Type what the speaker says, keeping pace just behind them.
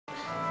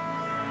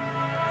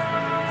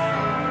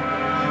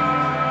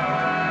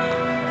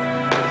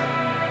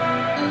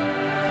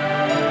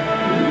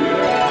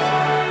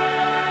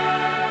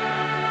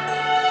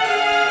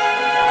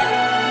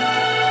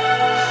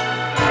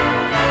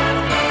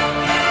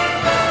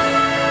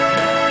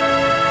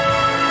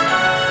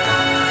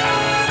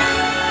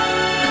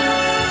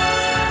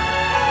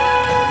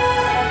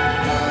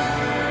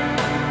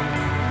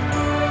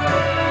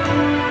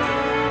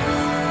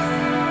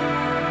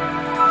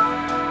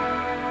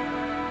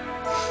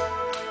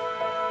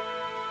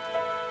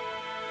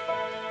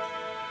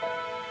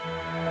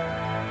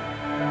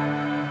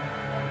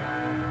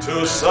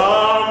To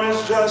some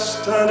it's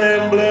just an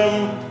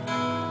emblem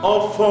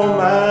of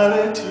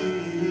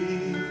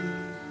formality.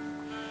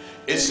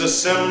 It's a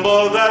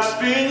symbol that's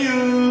been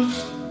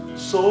used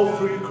so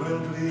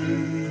frequently.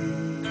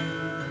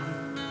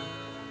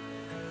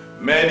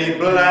 Many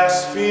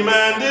blaspheme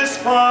and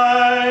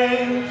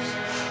despise,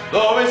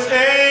 though it's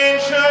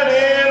ancient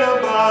in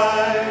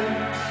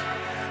abides,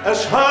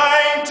 as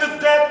shrine to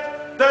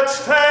death that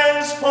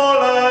stands for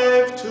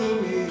life to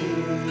me.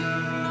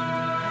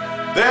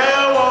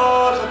 There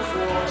was a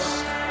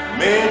cross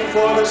made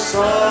for the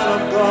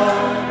Son of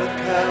God at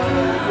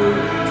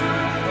Calvary.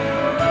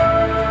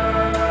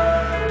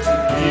 To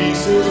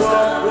pieces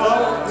of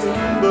rock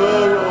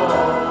timber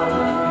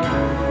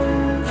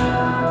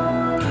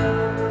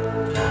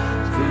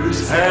through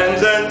his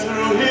hands and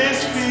through his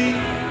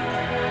feet,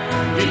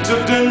 he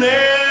took the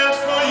nails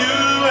for you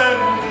and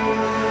me.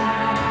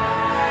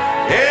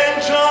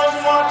 Angels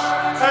watched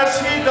as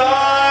he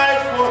died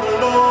for the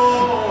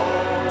Lord.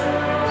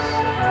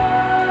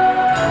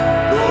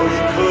 Though he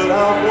could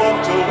have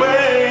walked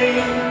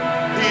away,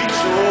 he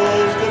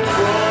chose the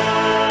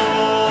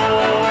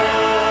cross.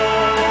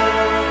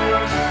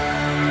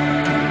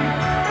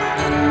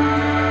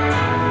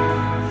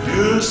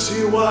 You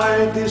see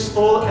why this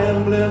old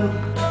emblem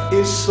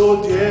is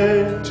so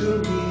dear to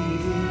me.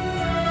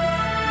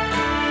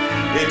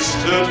 It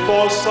stood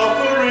for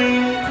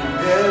suffering,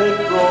 and it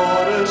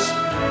brought us peace.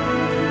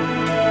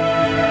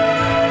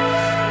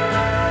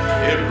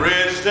 It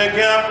bridged the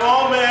gap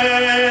for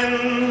men,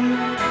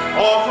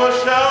 offered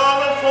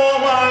shelter for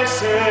my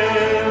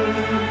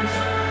sins,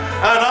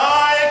 an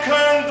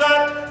icon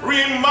that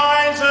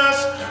reminds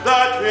us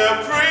that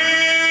we're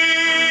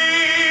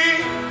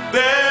free.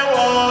 There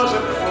was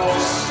a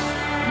cross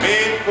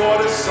made for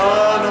the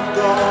Son of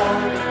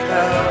God at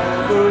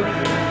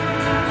Calvary.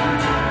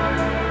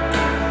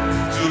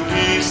 Two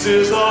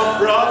pieces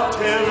of rough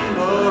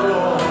timber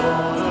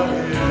on a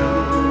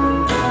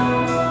hill.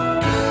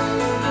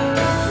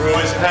 Through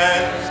his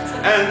hands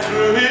and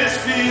through his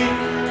feet,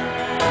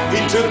 he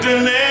took the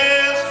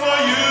nails for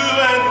you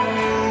and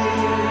me.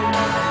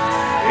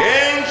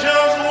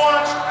 Angels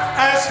watched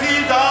as he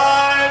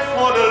died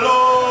for the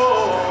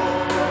Lord.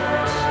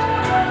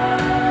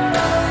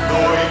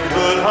 Though he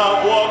could have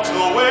walked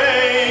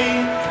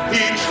away,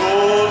 he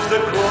chose the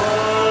cross.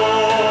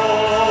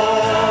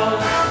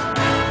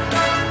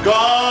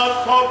 God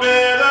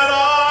forbid that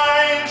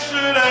I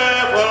should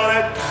ever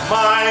let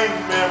my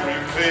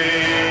memory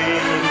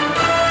fade,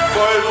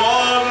 for it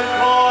was the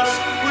cross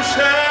who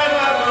shed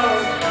my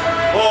blood,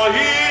 for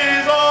he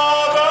is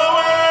all the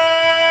way.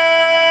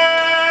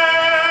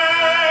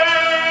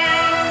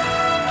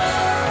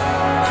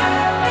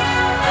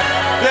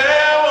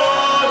 There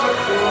was a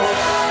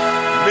cross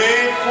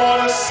made for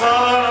the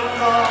Son of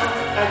God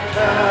at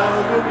Calvary.